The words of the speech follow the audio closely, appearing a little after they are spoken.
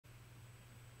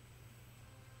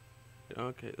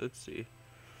Okay, let's see.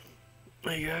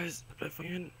 Hey guys, if I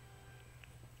can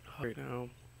right now,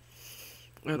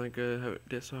 I'm like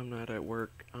just so I'm not at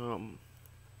work.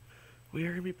 We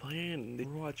are gonna be playing the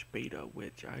Overwatch beta,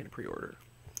 which I pre-order.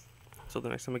 So the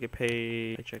next time I get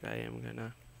paid, I check I am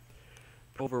gonna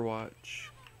Overwatch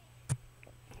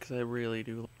because I really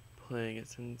do like playing it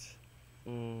since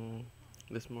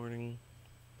this morning.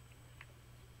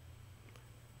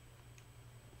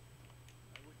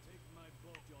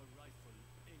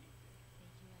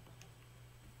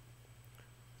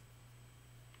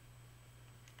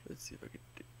 Let's see if I could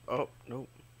do. Oh nope,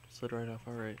 slid right off.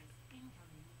 All right.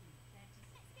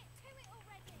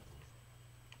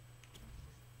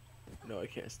 No, I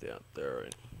can't stay out there. All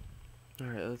right. All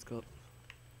right, let's go.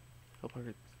 Hope I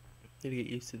could. Need to get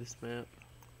used to this map.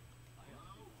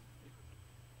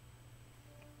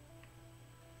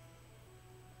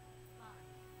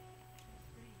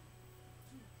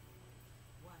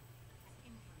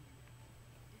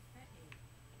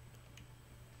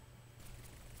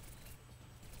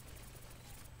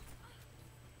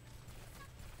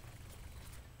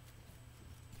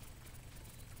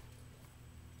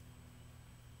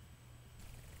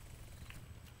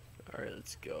 All right,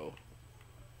 let's go.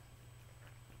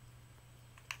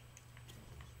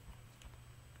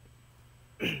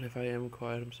 If I am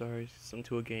quiet, I'm sorry. I'm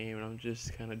to a game and I'm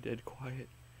just kind of dead quiet.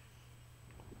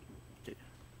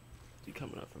 You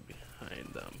coming up from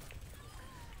behind them?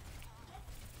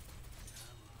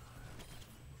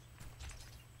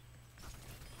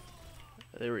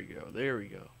 There we go. There we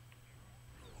go.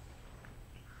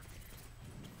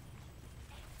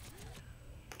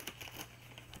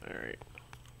 All right.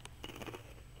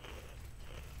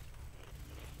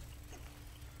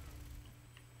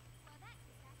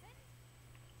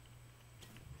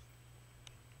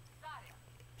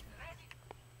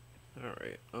 All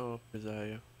right. Oh,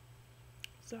 Zaya.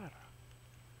 Zara.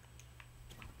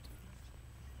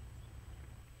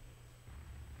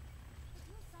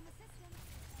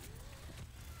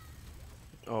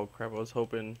 Oh crap! I was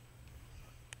hoping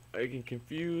I can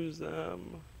confuse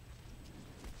them,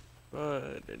 but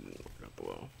it didn't work out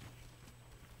well.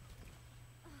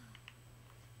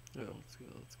 Oh, let's go.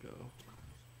 Let's go.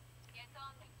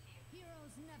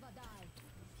 Heroes never die.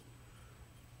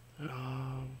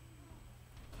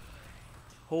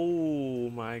 Oh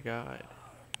my God!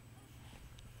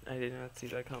 I did not see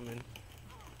that coming.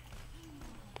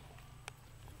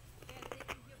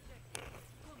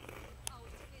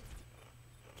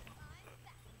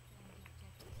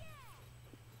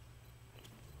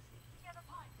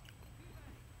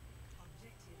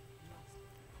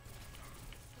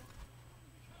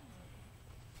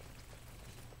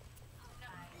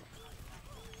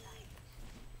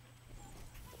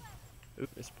 Oop,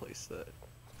 misplaced that.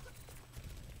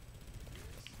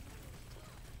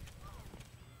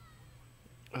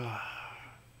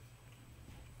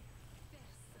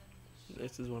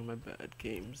 This is one of my bad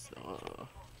games.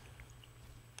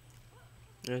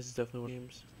 This is definitely one of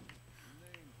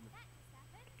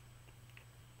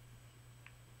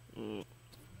the games.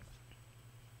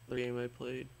 The game I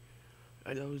played,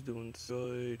 I was doing so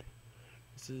good.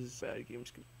 This is bad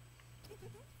games. I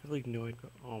have like no idea.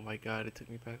 Oh my God! It took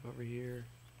me back over here.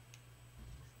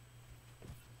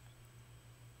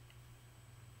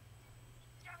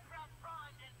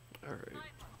 All right.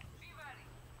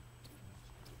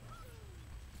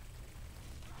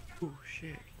 Oh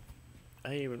shit! I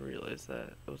didn't even realize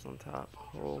that it was on top.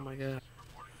 Oh my God!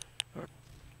 All right.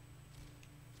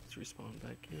 Let's respawn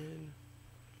back in.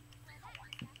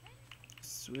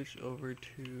 Switch over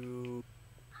to.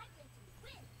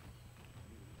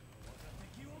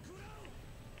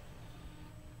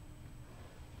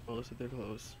 Oh, looks like they're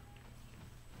close.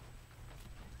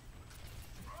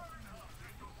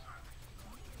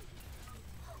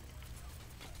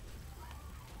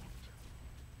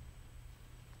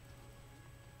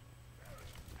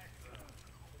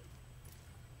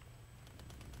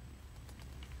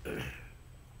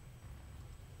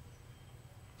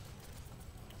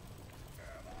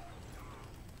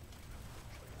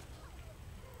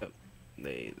 Yep,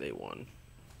 they won.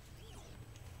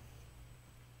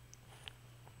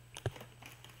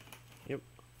 Yep.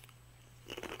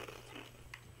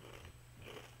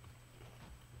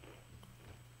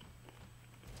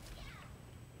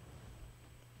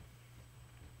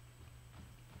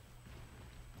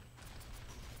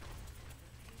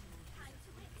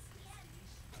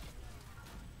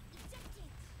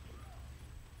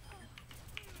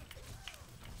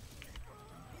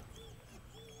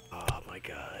 Oh my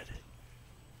God.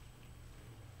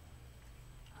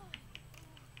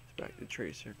 It's back to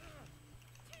Tracer.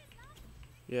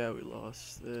 Yeah, we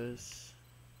lost this.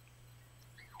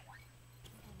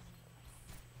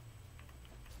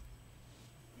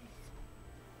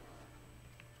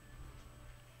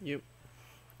 Yep.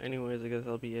 Anyways, I guess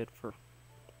that'll be it for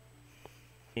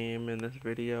game in this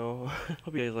video.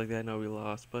 Hope you guys like that. I know we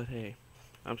lost, but hey,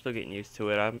 I'm still getting used to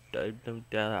it. I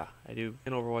do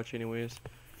in Overwatch anyways.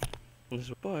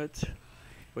 But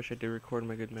wish I did record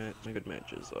my good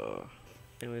matches.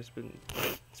 Anyways,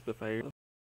 it's been fire.